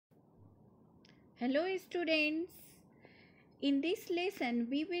Hello students, in this lesson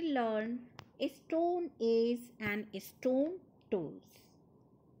we will learn stone age and stone tools.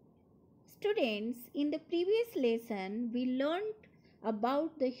 Students, in the previous lesson we learned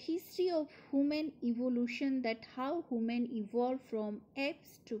about the history of human evolution, that how human evolved from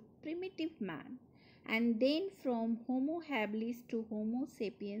apes to primitive man and then from Homo habilis to Homo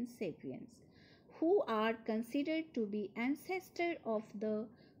sapiens sapiens, who are considered to be ancestor of the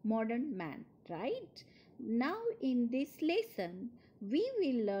modern man, right? Now in this lesson we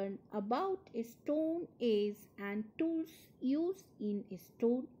will learn about stone age and tools used in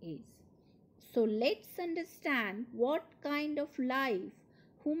stone age. So let's understand what kind of life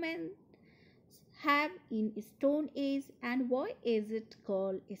humans have in stone age and why is it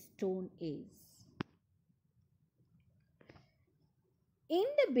called stone age. In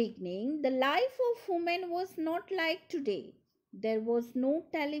the beginning, the life of human was not like today. There was no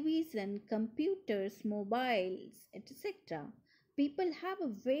television, computers, mobiles, etc. People have a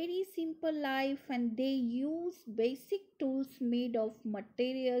very simple life and they use basic tools made of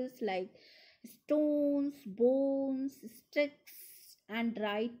materials like stones, bones, sticks, and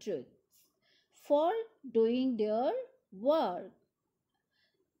dry twigs for doing their work.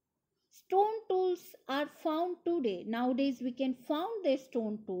 Stone tools are found today. Nowadays we can find the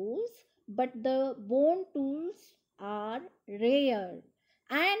stone tools, but the bone tools are rare.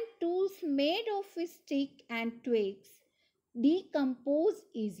 And tools made of stick and twigs decompose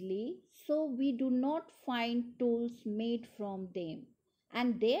easily, so we do not find tools made from them.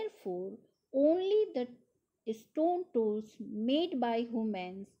 And therefore, only the stone tools made by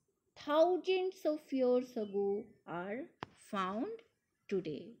humans thousands of years ago are found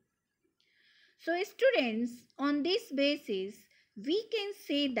today. So students, on this basis, we can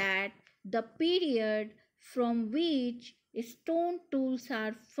say that the period from which stone tools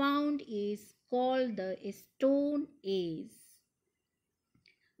are found is called the Stone Age.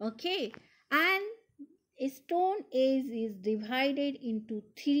 Okay, and Stone Age is divided into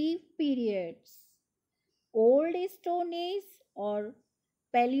three periods: Old Stone Age or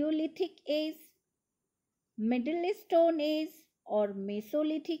Paleolithic Age, Middle Stone Age or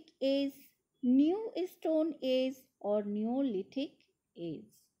Mesolithic Age, New Stone Age or Neolithic Age.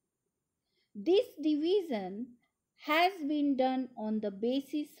 This division has been done on the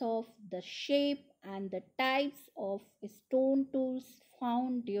basis of the shape and the types of stone tools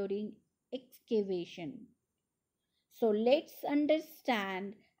found during excavation. So let's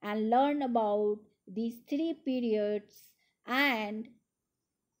understand and learn about these three periods and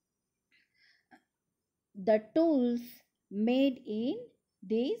the tools made in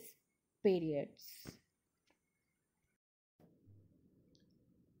these periods.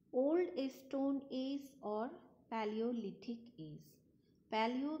 Old Stone Age or Paleolithic Age.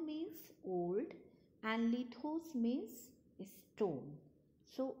 Paleo means old and lithos means stone.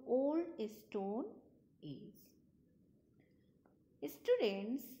 So Old Stone Age.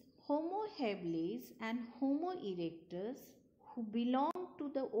 Students, Homo habilis and Homo erectus, who belong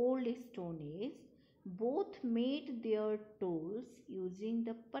to the Old Stone Age, both made their tools using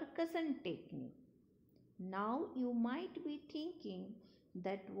the percussion technique. Now you might be thinking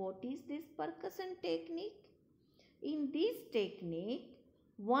that what is this percussion technique? In this technique,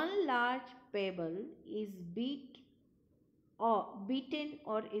 one large pebble is beaten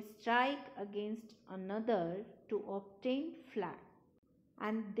or strike against another to obtain flat,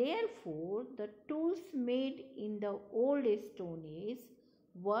 and therefore the tools made in the Old Stone Age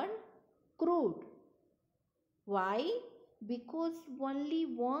were crude. Why? Because only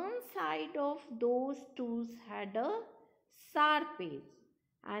one side of those tools had a sharp edge,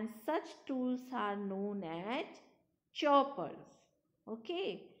 and such tools are known as choppers.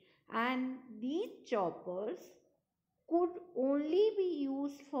 Okay, and these choppers could only be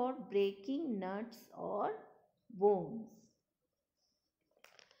used for breaking nuts or bones.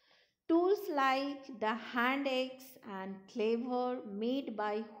 Tools like the hand axe and cleaver made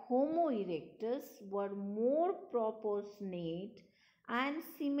by Homo erectus were more proportionate and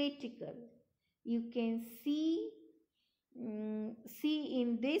symmetrical. You can see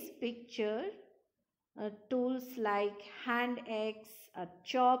in this picture tools like hand axe, a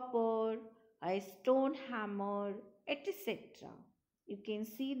chopper, a stone hammer, etc. You can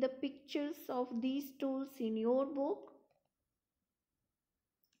see the pictures of these tools in your book.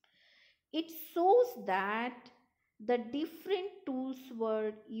 It shows that the different tools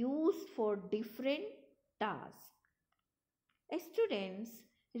were used for different tasks. Students,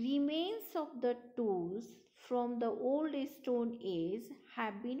 remains of the tools from the Old Stone Age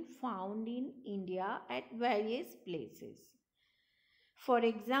have been found in India at various places. For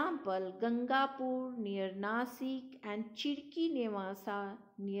example, Gangapur near Nasik and Chirki Nevasa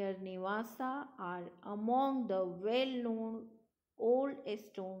near Nevasa are among the well-known old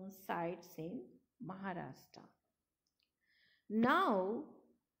stone sites in Maharashtra. Now,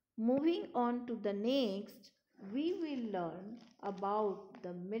 moving on to the next, we will learn about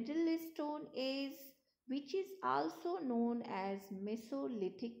the Middle Stone Age, which is also known as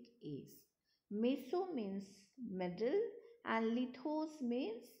Mesolithic Age. Meso means middle and lithos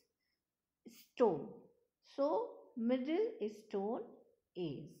means stone. So, Middle Stone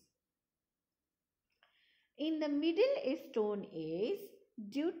Age. In the Middle Stone Age,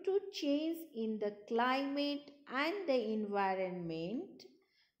 due to change in the climate and the environment,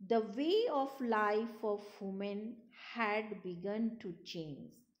 the way of life of women had begun to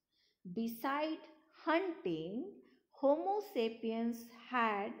change. Beside hunting, Homo sapiens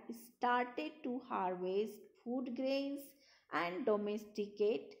had started to harvest food grains and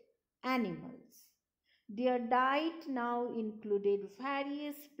domesticate animals. Their diet now included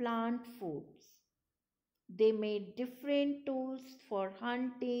various plant foods. They made different tools for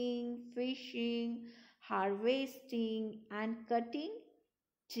hunting, fishing, harvesting, and cutting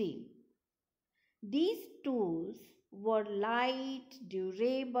tree. These tools were light,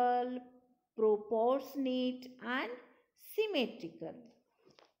 durable, proportionate, and symmetrical.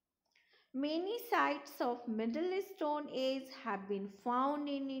 Many sites of Middle Stone Age have been found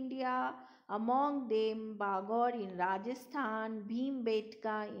in India, among them Bagor in Rajasthan,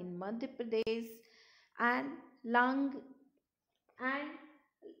 Bhimbetka in Madhya Pradesh, and Lang and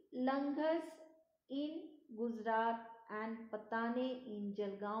Langhas in Gujarat and Patane in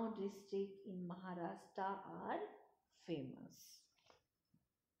Jalgaon district in Maharashtra are famous.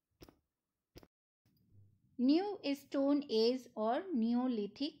 New Stone Age or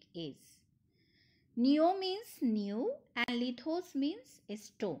Neolithic Age. Neo means new and lithos means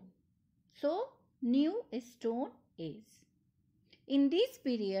stone. So, New Stone Age. In this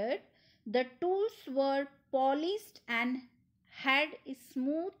period, the tools were polished and had a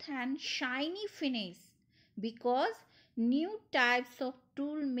smooth and shiny finish because new types of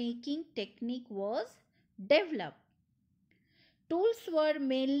tool making technique was developed. Tools were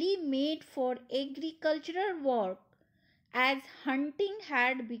mainly made for agricultural work as hunting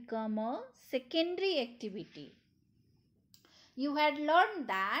had become a secondary activity. You had learned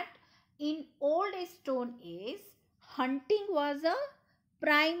that in Old Stone Age, hunting was a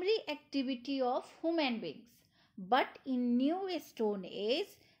primary activity of human beings. But in New Stone Age,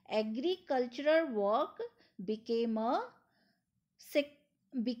 agricultural work became a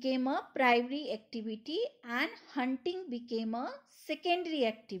primary activity and hunting became a secondary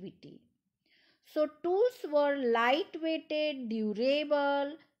activity. So tools were lightweighted,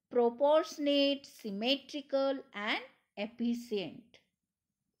 durable, proportionate, symmetrical and efficient.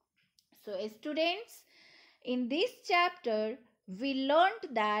 So students, in this chapter we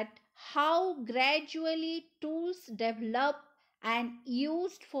learned that how gradually tools develop and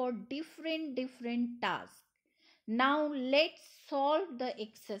used for different tasks. Now let's solve the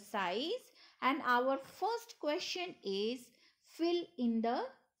exercise, and our first question is fill in the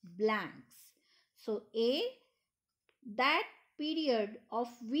blanks. So A, that period of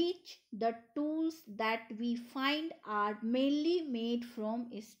which the tools that we find are mainly made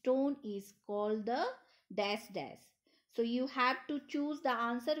from stone is called the dash dash. So you have to choose the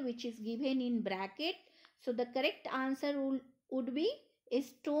answer which is given in bracket. So the correct answer would be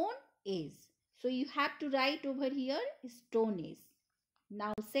stone age. So you have to write over here stone age.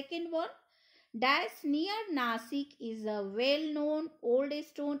 Now second one, dash near Nasik is a well-known old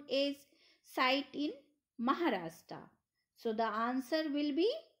stone age site in Maharashtra. So the answer will be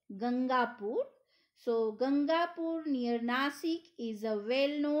Gangapur. So Gangapur near Nasik is a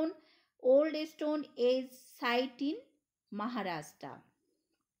well-known old stone age site in Maharashtra.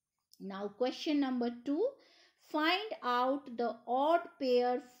 Now question number 2. Find out the odd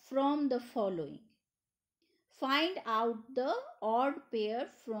pair from the following. Find out the odd pair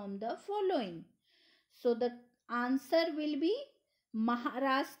from the following. So the answer will be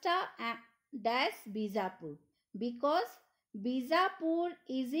Maharashtra dash Bijapur, because Bijapur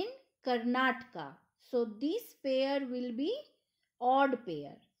is in Karnataka. So this pair will be odd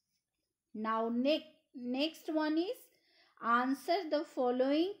pair. Now next one is answer the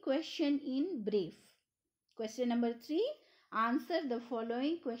following question in brief. Question number 3. Answer the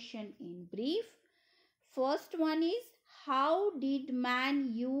following question in brief. First one is, how did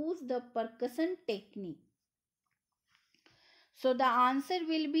man use the percussion technique? So the answer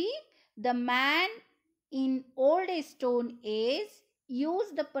will be, the man in old stone age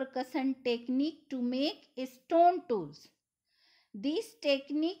used the percussion technique to make stone tools. This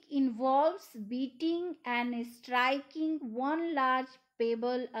technique involves beating and striking one large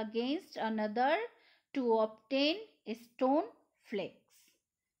pebble against another to obtain stone flakes.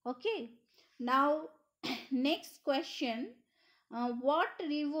 Okay. Now, next question. What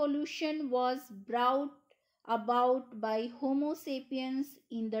revolution was brought about by Homo sapiens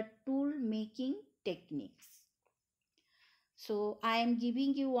in the tool making techniques? So, I am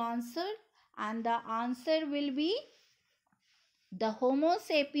giving you answer, and the answer will be the Homo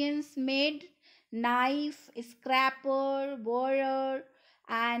sapiens made knife, scraper, borer,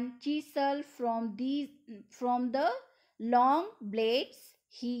 and chisel from the long blades.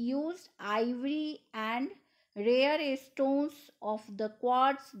 He used ivory and rare stones of the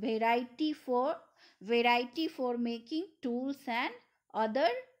quartz variety for making tools and other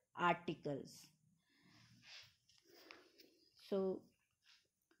articles. So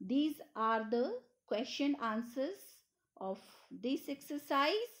these are the question answers of this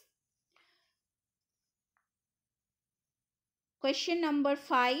exercise. Question number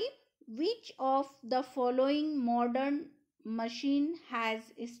 5. Which of the following modern machine has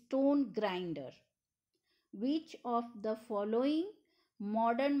a stone grinder? Which of the following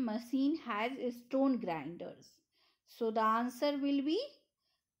modern machine has stone grinders? So the answer will be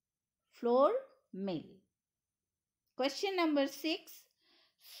flour mill. Question number 6.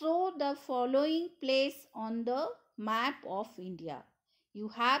 Show the following place on the map of India. You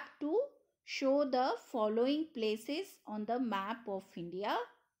have to show the following places on the map of India.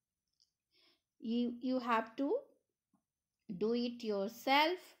 You have to do it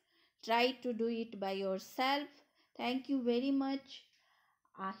yourself. Try to do it by yourself. Thank you very much.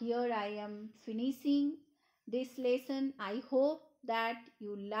 Here I am finishing this lesson. I hope that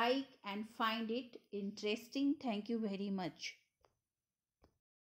you like and find it interesting. Thank you very much.